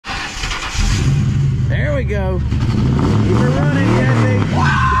we go. Keep her running, Jesse.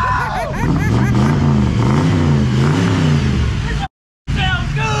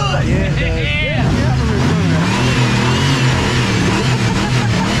 Sounds good. Yeah, it does. Yeah.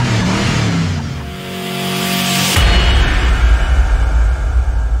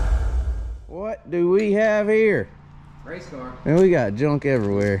 What do we have here? Race car. And we got junk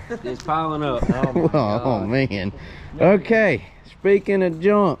everywhere. It's piling up. Oh man. Okay, speaking of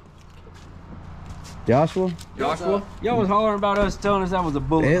junk, Joshua, Y'all was hollering about us, telling us that was a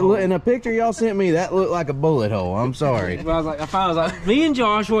bullet hole. in a picture y'all sent me, that looked like a bullet hole. I'm sorry. But I was like, me and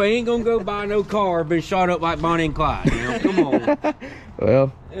Joshua ain't gonna go buy no car been shot up like Bonnie and Clyde. You know, come on.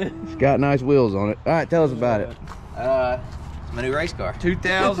 Well, it's got nice wheels on it. All right, tell us about it. It's my new race car.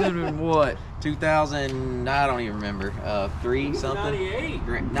 2000 and what? 2000, I don't even remember. 3 something.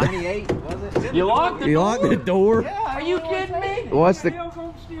 98. 98 was it? You locked the door? You locked the door? Yeah. Are you kidding me? What's the?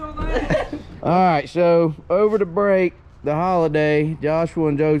 All right, so over the break, the holiday, Joshua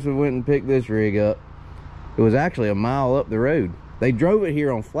and Joseph went and picked this rig up. It was actually a mile up the road. They drove it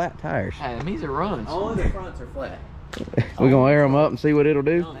here on flat tires. Hey, it means it runs. Only the fronts are flat. We're gonna air them up and see what it'll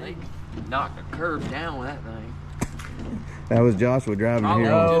do. No, they knocked the curb down with that thing. That was Joshua driving it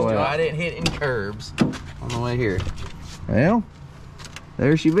here on flat. I didn't hit any curbs on the way here. Well,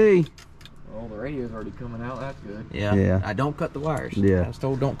 there she be. Well, the radio's already coming out. That's good. Yeah. I don't cut the wires. Yeah. I was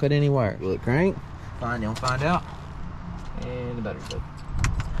told don't cut any wires. Will it crank? Fine, you'll find out. And the battery's dead.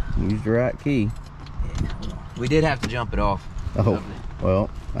 Use the right key. Yeah, we did have to jump it off. Oh, well,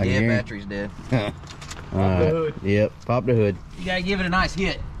 I Yeah, guarantee. battery's dead. All right. Yep, pop the hood. You gotta give it a nice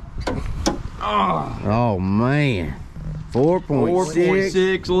hit. Oh man,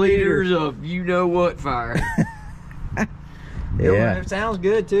 4.6 liters of you know what fire. Yeah, It sounds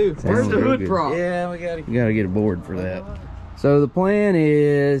good too. Sounds Where's the real hood good. prop? Yeah, we got it. you gotta get a board for that. So the plan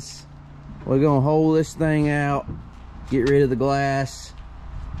is we're gonna hold this thing out, get rid of the glass,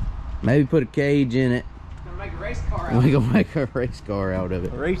 maybe put a cage in it. Gonna make a race car And we're gonna make a race car out of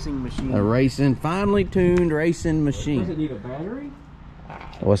it. A racing machine. A finely tuned racing Does it machine. need a battery?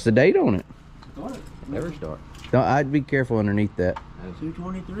 What's the date on it? Never start. I'd be careful underneath that.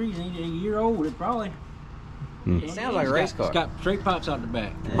 223s ain't a year old. It probably. Hmm. It sounds like a race car. It's got straight pipes out the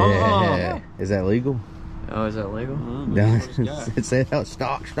back. Yeah. Is that legal? Oh, is that legal? No, it said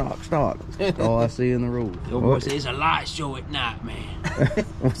stock. That's all I see in the rules. Your boy says it's a light show at night, man.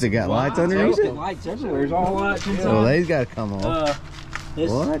 What's it got? Lights underneath it? Lights everywhere. There's all lights inside. So they's got to come off.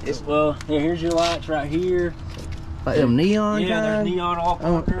 What? Well, here's your lights right here. Like them neon Yeah, there's kind? neon all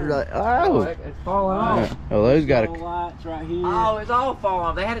Oh, over. like, It's falling off. oh, those got All to. lights right here. Oh, it's all falling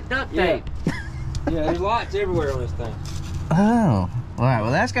off. They had it duct tape. Yeah, there's lights everywhere on this thing. Oh, all right.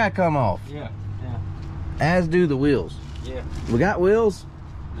 Well, that's got to come off. Yeah. As do the wheels. Yeah. We got wheels?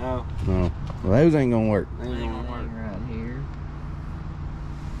 No. No. Well, those ain't gonna work. They ain't gonna work. Right here.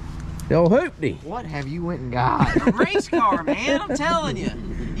 The old hoopty. What have you went and got? A race car, man. I'm telling you.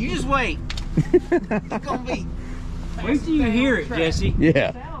 You just wait. It's gonna be. Wait till you hear it, Jesse.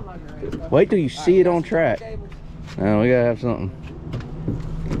 Yeah. Wait till you see it on track. Oh, we gotta have something.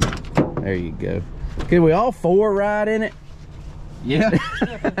 There you go. Can we all four ride in it? Yeah.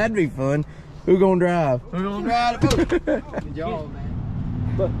 That'd be fun. Who gonna drive? We're gonna drive the boat. Good job, man.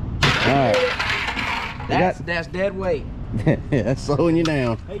 All right. That's dead weight. Yeah, that's slowing you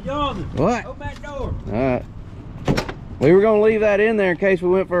down. Hey, Jonathan. What? Open that door. All right. We were gonna leave that in there in case we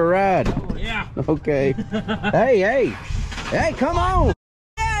went for a ride. Yeah. Okay. Hey, come on.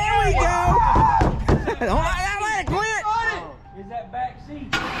 There we go. Don't let it quit. Is that back seat?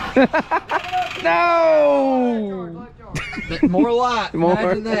 No. More light. More.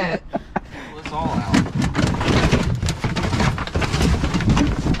 Imagine that. Let's all out.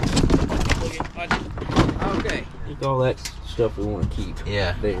 Okay. Look, all that stuff we want to keep.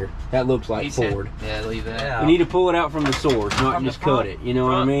 Yeah. There. That looks like Ford. Yeah, leave that. You need to pull it out from the source, not just cut it. You know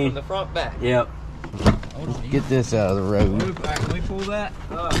what I mean? From the front back. Yep. Get this out of the road. Can we pull that?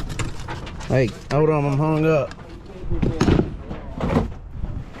 Hey, hold on, I'm hung up.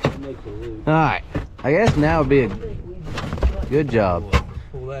 All right. I guess now would be a good job.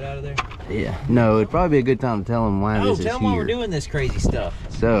 Pull that out of there. Yeah. No, it'd probably be a good time to tell them why this is tell them why we're here. doing this crazy stuff.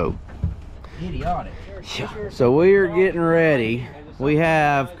 So, Idiotic. so we're getting ready. We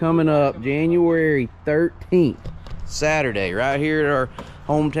have coming up January 13th, Saturday, right here at our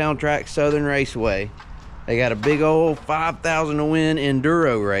hometown track, Southern Raceway. They got a big old 5,000 to win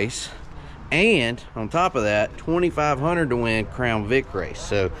enduro race, and on top of that, 2,500 to win Crown Vic race.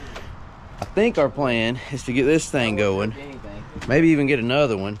 So I think our plan is to get this thing going, maybe even get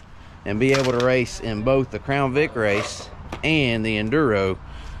another one, and be able to race in both the Crown Vic race and the enduro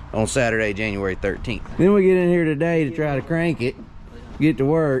on Saturday, January 13th. Then we get in here today to try to crank it, get to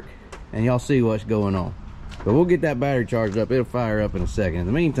work, and y'all see what's going on. But we'll get that battery charged up. It'll fire up in a second. In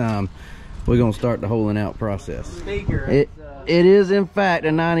the meantime, we're gonna start the holing out process. It is in fact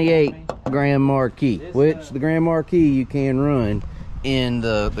a 98 Grand Marquis, which the Grand Marquis you can run in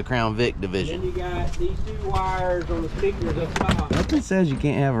the Crown Vic division. Then you got these 2 wires on the speakers up top. Nothing says you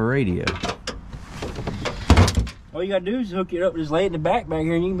can't have a radio. All you gotta do is hook it up, just lay it in the back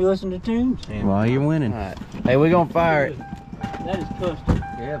here, and you can be listening to tunes. While you're winning. Right. Hey, we're gonna fire it. That is custom.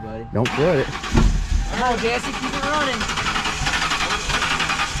 Yeah, buddy. Don't flood it. Come on, Jesse, keep it running.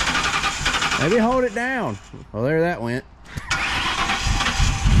 Maybe hold it down. Well, there that went.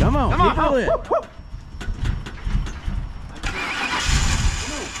 Come on, keep it lit.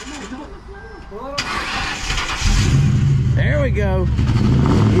 There we go.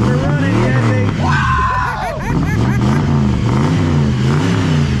 Keep it running, Jesse.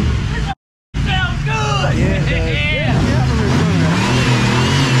 Sounds good. Yeah.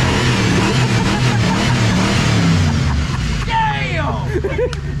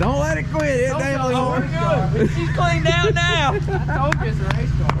 Damn. Don't let it quit. It damn Good. She's cleaned out now. I told you it's a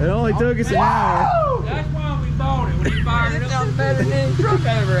race car. It only took us an hour. That's why we bought it. When you fired it It up. sounds better than any truck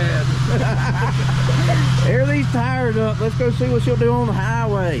I ever had. Air these tires up. Let's go see what she'll do on the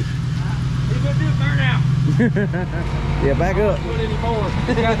highway. What are you gonna do? Burn out. Yeah, back up. Put any more.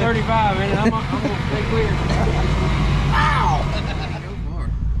 You got 35 in it. I'm gonna stay clear.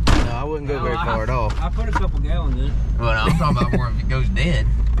 No, I wouldn't go very far at all. I put a couple gallons in it. Well, I'm talking about where if it goes dead.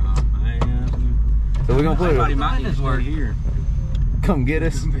 Oh, man. So we're gonna put Somebody it. might need to start here. Come get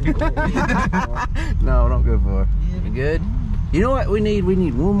us. No, don't go far. You good? You know what we need? We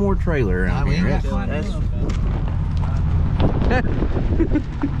need one more trailer around here.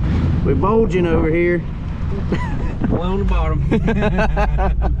 We're bulging over here. One on the bottom. Pull up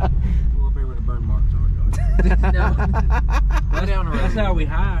here where the burn marks are. Go down the road. That's how we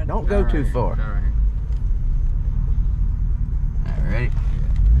hide. Don't go too far. All right, ready? It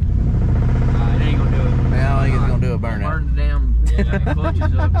ain't gonna do it. I don't think it's gonna do a burnout. Burn the damn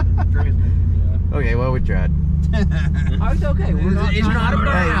Clutches up. Transmission. Okay, well we tried. Oh, it's okay. It's not a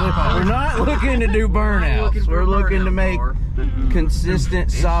burnout. We're not looking to do burnouts. We're looking to make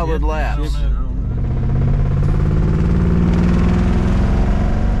consistent, solid laps.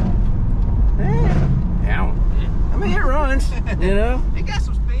 Yeah. I mean, it runs, you know? It got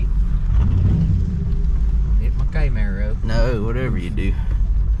some speed. Hit my K-Mare road. No, whatever you do.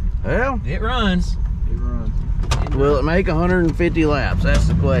 Well, It runs. It runs. will it make 150 laps? That's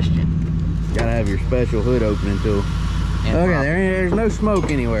the question. Gotta have your special hood opening tool. Okay, there's no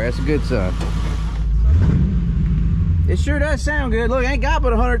smoke anywhere. That's a good sign. It sure does sound good. Look, ain't got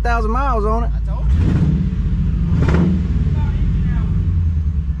but 100,000 miles on it. I told you.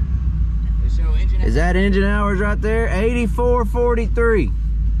 They show engine. Is that engine hours right there? 8443.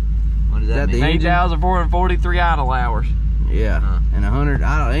 What does that mean? the engine? 8,443 idle hours. Yeah, and 100.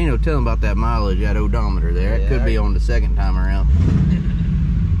 Ain't no telling about that mileage, that odometer there. It could be on the second time around.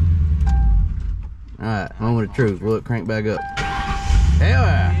 All right, moment of truth. Will it crank back up? Hell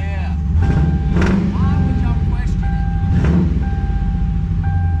yeah! Yeah. Why would y'all question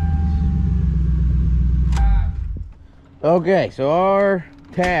it? Okay, so our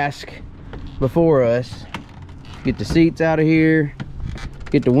task before us: get the seats out of here,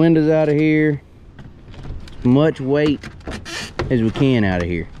 get the windows out of here, as much weight as we can out of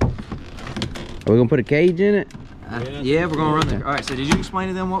here. Are we gonna put a cage in it? Yeah, we're gonna run the. All right. So, did you explain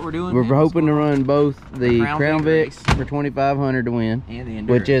to them what we're doing? We're hoping to run both the Crown Vic race for 2,500 to win, and the Enduro,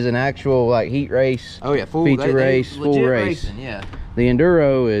 which is an actual like heat race. oh yeah, full feature race, full legit race. racing, yeah. The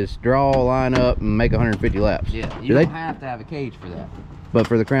Enduro is draw, line up, and make 150 laps. Yeah, Do you they- don't have to have a cage for that. But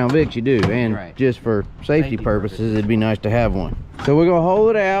for the Crown Vics you do, and Right. just for safety Safety purposes, purposes. it'd be nice to have one. So we're gonna hold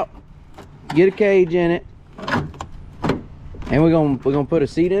it out, get a cage in it, and we're gonna put a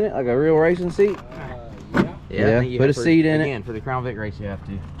seat in it, like a real racing seat. Yeah, I think you put have a seat in it. again, for the Crown Vic race, you have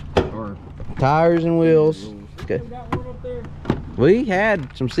to. Or Tires and wheels. Okay. Got one up there? We had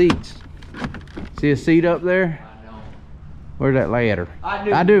some seats. See a seat up there? Where's that ladder?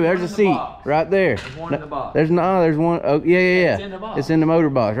 I do. There's a seat right there. There's one in the box. There's one. Oh, yeah. It's in the box. It's in the motor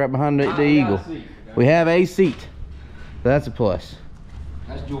box right behind the Eagle. We have a seat. So that's a plus.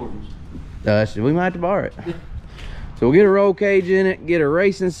 That's Jordan's. So we might have to borrow it. So we'll get a roll cage in it, get a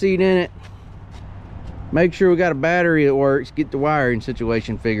racing seat in it, make sure we got a battery that works, get the wiring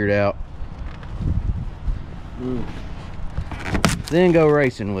situation figured out. Then go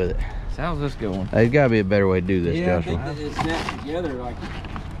racing with it. so how's this going? There's got to be a better way to do this, Yeah, I Joshua. think that it snaps together like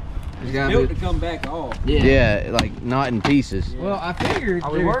It's built to come back off. Yeah, like not in pieces. Well, I figured.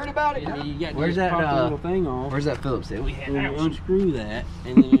 Are we worried about it? You got Where's that little thing off? Where's that Phillips head? We And you unscrew that,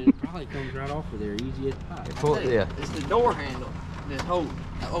 and then it probably comes right off of there, easy as pie. Yeah. It's the door handle. This whole.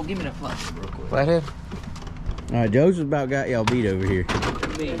 Oh, give me that flathead real quick. Flathead? All right, Joseph about got y'all beat over here.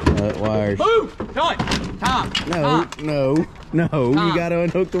 Wires. Move! Tom! Tom! No, no, no. You gotta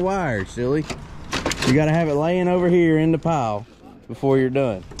unhook the wires, silly. You gotta have it laying over here in the pile before you're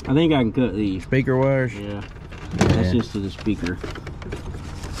done. I think I can cut these. Speaker wires? Yeah. That's just to the speaker.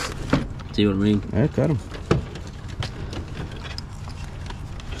 See what I mean? Yeah, cut them.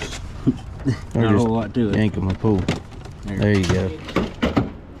 Not a whole lot to it. Yank them and pull. There you go.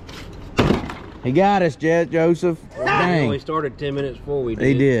 He got us, Joseph. We Dang. only started 10 minutes before we did.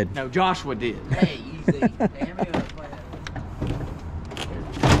 He did. No, Joshua did. Hey, easy. Damn it.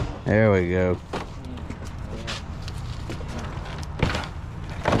 There we go.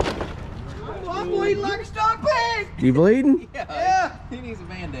 I'm bleeding like a stock pig. You bleeding? Yeah. He needs a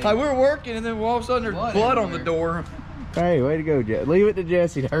band-aid. Like, we were working, and then all of a sudden there's blood on the door. Hey, way to go, Jesse. Leave it to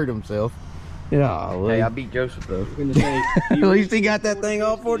Jesse to hurt himself. Yeah, Hey, I beat Joseph, though. At least he got that thing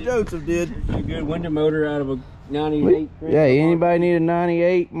off before Joseph did. A good window motor out of a 98. Yeah, anybody need a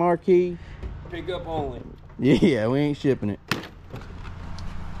 98 marquee? Pick up only. Yeah, we ain't shipping it.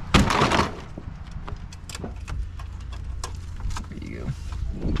 There you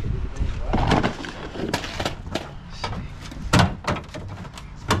go.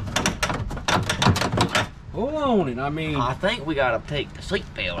 Hold on it. I mean, I think we gotta take the seat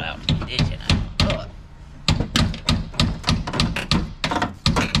belt out and condition it.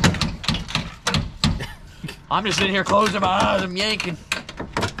 I'm just sitting here closing my eyes. I'm yanking.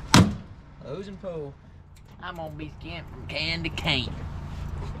 Close and pull. I'm gonna be skinned from can to can.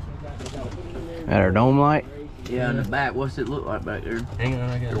 Got our dome light. Yeah, in the back. What's it look like back there? hang on,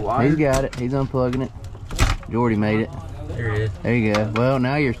 I got Your it. wire? He's got it. He's unplugging it. Jordy made it. There it is. There you go. Well,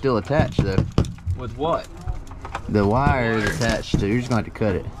 now you're still attached though. With what? The wire is attached to. You're just going to have to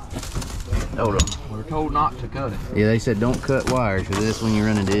cut it. Hold on. We're told not to cut it. Yeah, they said don't cut wires because that's when you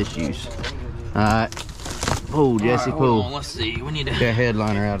run into issues. All right. Pull, Jesse, All right, pull. hold on, let's see. We need to Got a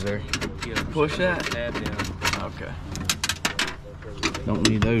headliner out there. push that. Tab down. Okay. Don't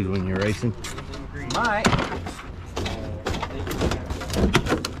need those when you're racing. Might.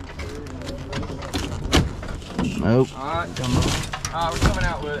 Nope. Alright, come on. Alright, we're coming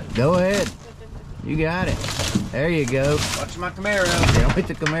out with it. Go ahead. You got it. There you go. Watch my Camaro. Yeah, with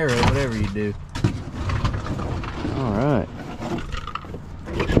the Camaro, whatever you do. All right.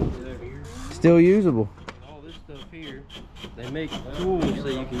 Still usable. All this stuff here, they make tools so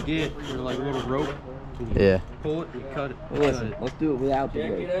you can get like a little rope. Yeah. Pull it and cut it. Listen, let's do it without the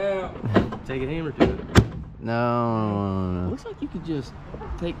Check brake. it out. Take a hammer to it. No. Looks like you could just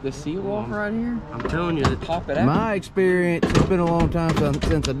take the seal off right here. I'm telling you, Pop it out. My experience, it's been a long time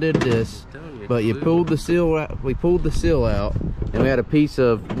since I did this, but you pulled the seal out, we pulled the seal out, and we had a piece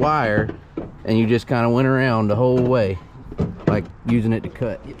of wire, and you just kind of went around the whole way, like using it to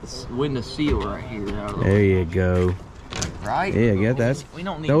cut. Get the window seal right here out of the There you go. right? Yeah, get that. We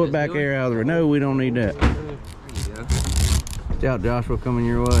don't need Throw it this, back do we? there out of the. No, we don't need that. There you go. Watch out, Joshua, coming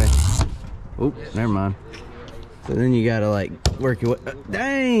your way. Oop, never mind. So then you gotta like work your way.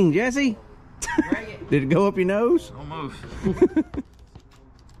 Dang, Jesse! Did it go up your nose? Almost.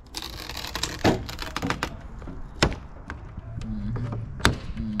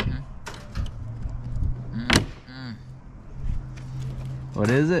 What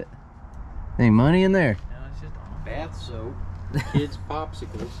is it? Any money in there? No, it's just bath soap. kids'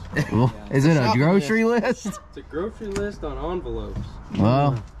 popsicles. Well, is it a Shopping grocery list? It's a grocery list on envelopes.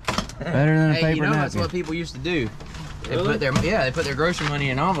 Well, better than a Hey, paper you know that's napkin. what people used to do. They Really? put their they put their grocery money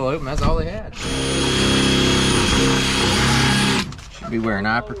in an envelope, and that's all they had. Should be wearing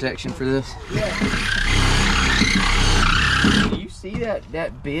eye protection for this. Do you see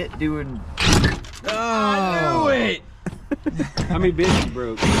that bit doing? Oh. I knew it. How many bits you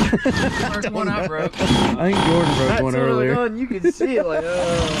broke? First one I broke. I think Jordan broke one earlier. On. You can see it like.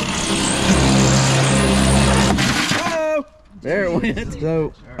 Oh, there it went.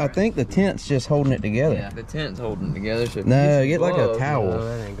 So I think the tent's just holding it together. Yeah, the tent's holding it together. So No, use get like a gloves. towel.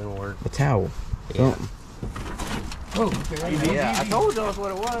 No, that ain't gonna work. A towel. Something. Oh, yeah, I told y'all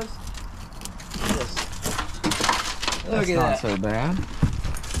what it was. Look at that. So bad.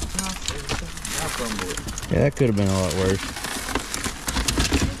 Yeah, that could have been a lot worse.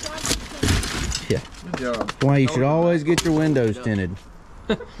 Yeah. Good job. That's why you should always get your windows tinted.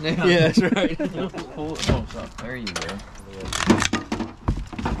 Yeah, that's right. Pull it up. There you go.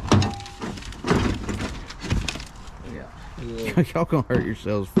 Yeah. Y'all gonna hurt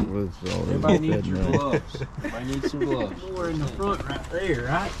yourselves for this. Everybody needs your gloves. Everybody needs some gloves. More in the front right there,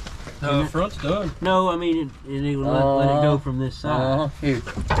 right? No, front's done. No, I mean, and it will let it go from this side. Here.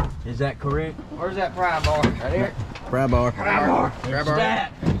 Is that correct? Where's that pry bar? Right here. Pry bar. Pry bar. Pry bar.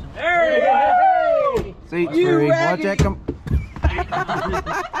 That. Hey! Seats You free. wagon.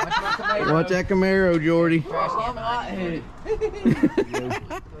 Watch that Camaro, Jordy.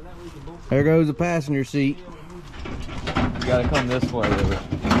 There goes the passenger seat. You gotta come this way with it.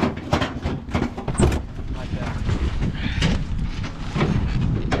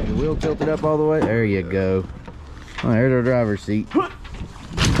 The wheel tilted up all the way. There you go. Oh, there's our driver's seat.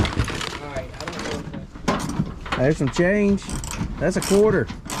 There's some change. That's a quarter.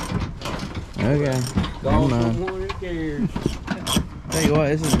 Okay. Never mind. Tell you what,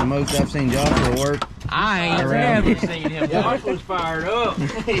 this is the most I've seen Joshua work. I ain't Around. never seen him. Josh was fired up.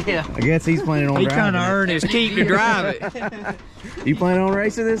 Yeah. I guess he's planning on He driving kind of it. earned his keep to drive it. You planning on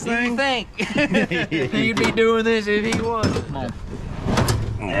racing this Do you thing? think he'd be doing this if he was? Come on.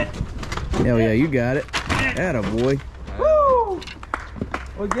 Hell yeah, you got it. Atta boy. Woo!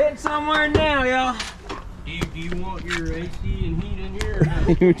 We're getting somewhere now, y'all. Do you want your AC and heat in here? Or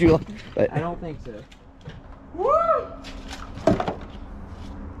not? Would you like? I don't think so.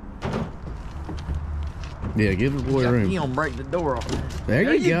 Yeah, give the boy room. He gonna break the door off.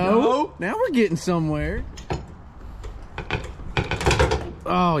 There you go. Now we're getting somewhere.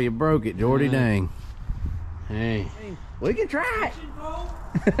 Oh, you broke it, Jordy. Dang. Hey, we can try it.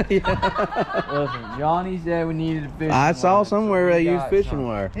 Listen, Johnny said we needed a fishing I saw line, somewhere so they we use got fishing some.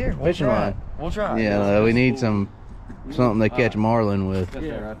 wire. Here, we'll Fishing try line. it. We'll try it. Yeah, we need something they catch marlin with. That's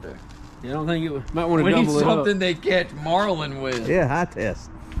it right there. Yeah, I don't think it might want to We need double it up. something they catch marlin with. Yeah, high test.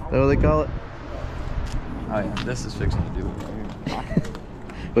 Is that what they call it? Oh yeah, this is fixing to do it right here.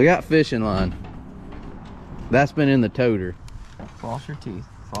 We got fishing line. That's been in the toter. Floss your teeth.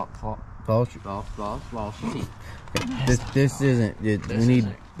 Floss your teeth. This isn't. We need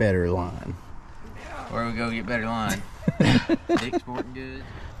isn't. better line. Where we go get better line? Dick's Sporting Goods.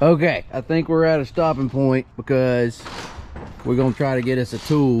 Okay, I think we're at a stopping point because we're gonna try to get us a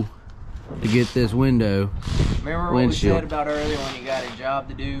tool to get this window. Remember what Windshield. we said about earlier when you got a job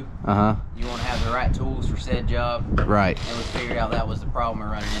to do? Uh-huh. You want to have the right tools for said job. Right. And we figured out that was the problem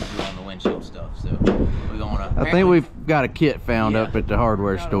we're running into on the windshield stuff. So we're going to. I think we've got a kit found up at the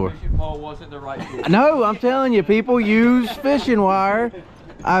hardware store. Fishing pole wasn't the right tool. No, I'm telling you, people use fishing wire.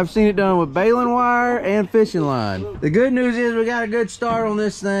 I've seen it done with baling wire and fishing line. The good news is we got a good start on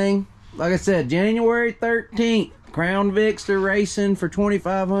this thing. Like I said, January 13th, Crown Vics are racing for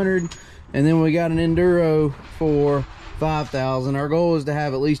 $2,500, and then we got an Enduro for $5,000. Our goal is to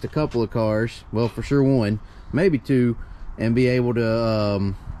have at least a couple of cars, well, for sure one, maybe two, and be able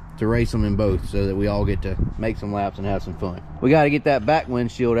to race them in both so that we all get to make some laps and have some fun. We got to get that back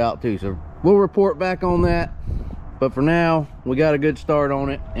windshield out too, so we'll report back on that. But for now, we got a good start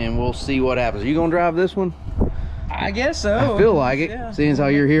on it, and we'll see what happens. Are you gonna drive this one? I guess so. I feel like it, Yeah. seeing as how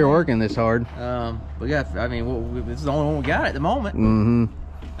you're here working this hard. We got. I mean, this is the only one we got at the moment.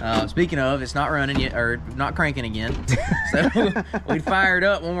 Mm-hmm. Speaking of, it's not running yet, or not cranking again. So we fired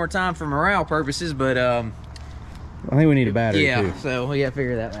up one more time for morale purposes, but I think we need a battery yeah. too. So we got to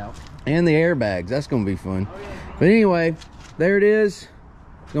figure that out. And the airbags, that's gonna be fun. But anyway, there it is.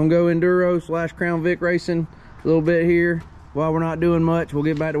 It's gonna go Enduro / Crown Vic racing a little bit here while we're not doing much. We'll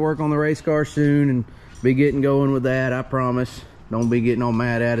get back to work on the race car soon and be getting going with that, I promise. Don't be getting all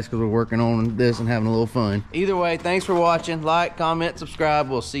mad at us because we're working on this and having a little fun. Either way, thanks for watching. Like, comment,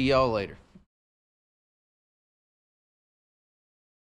 subscribe. We'll see y'all later.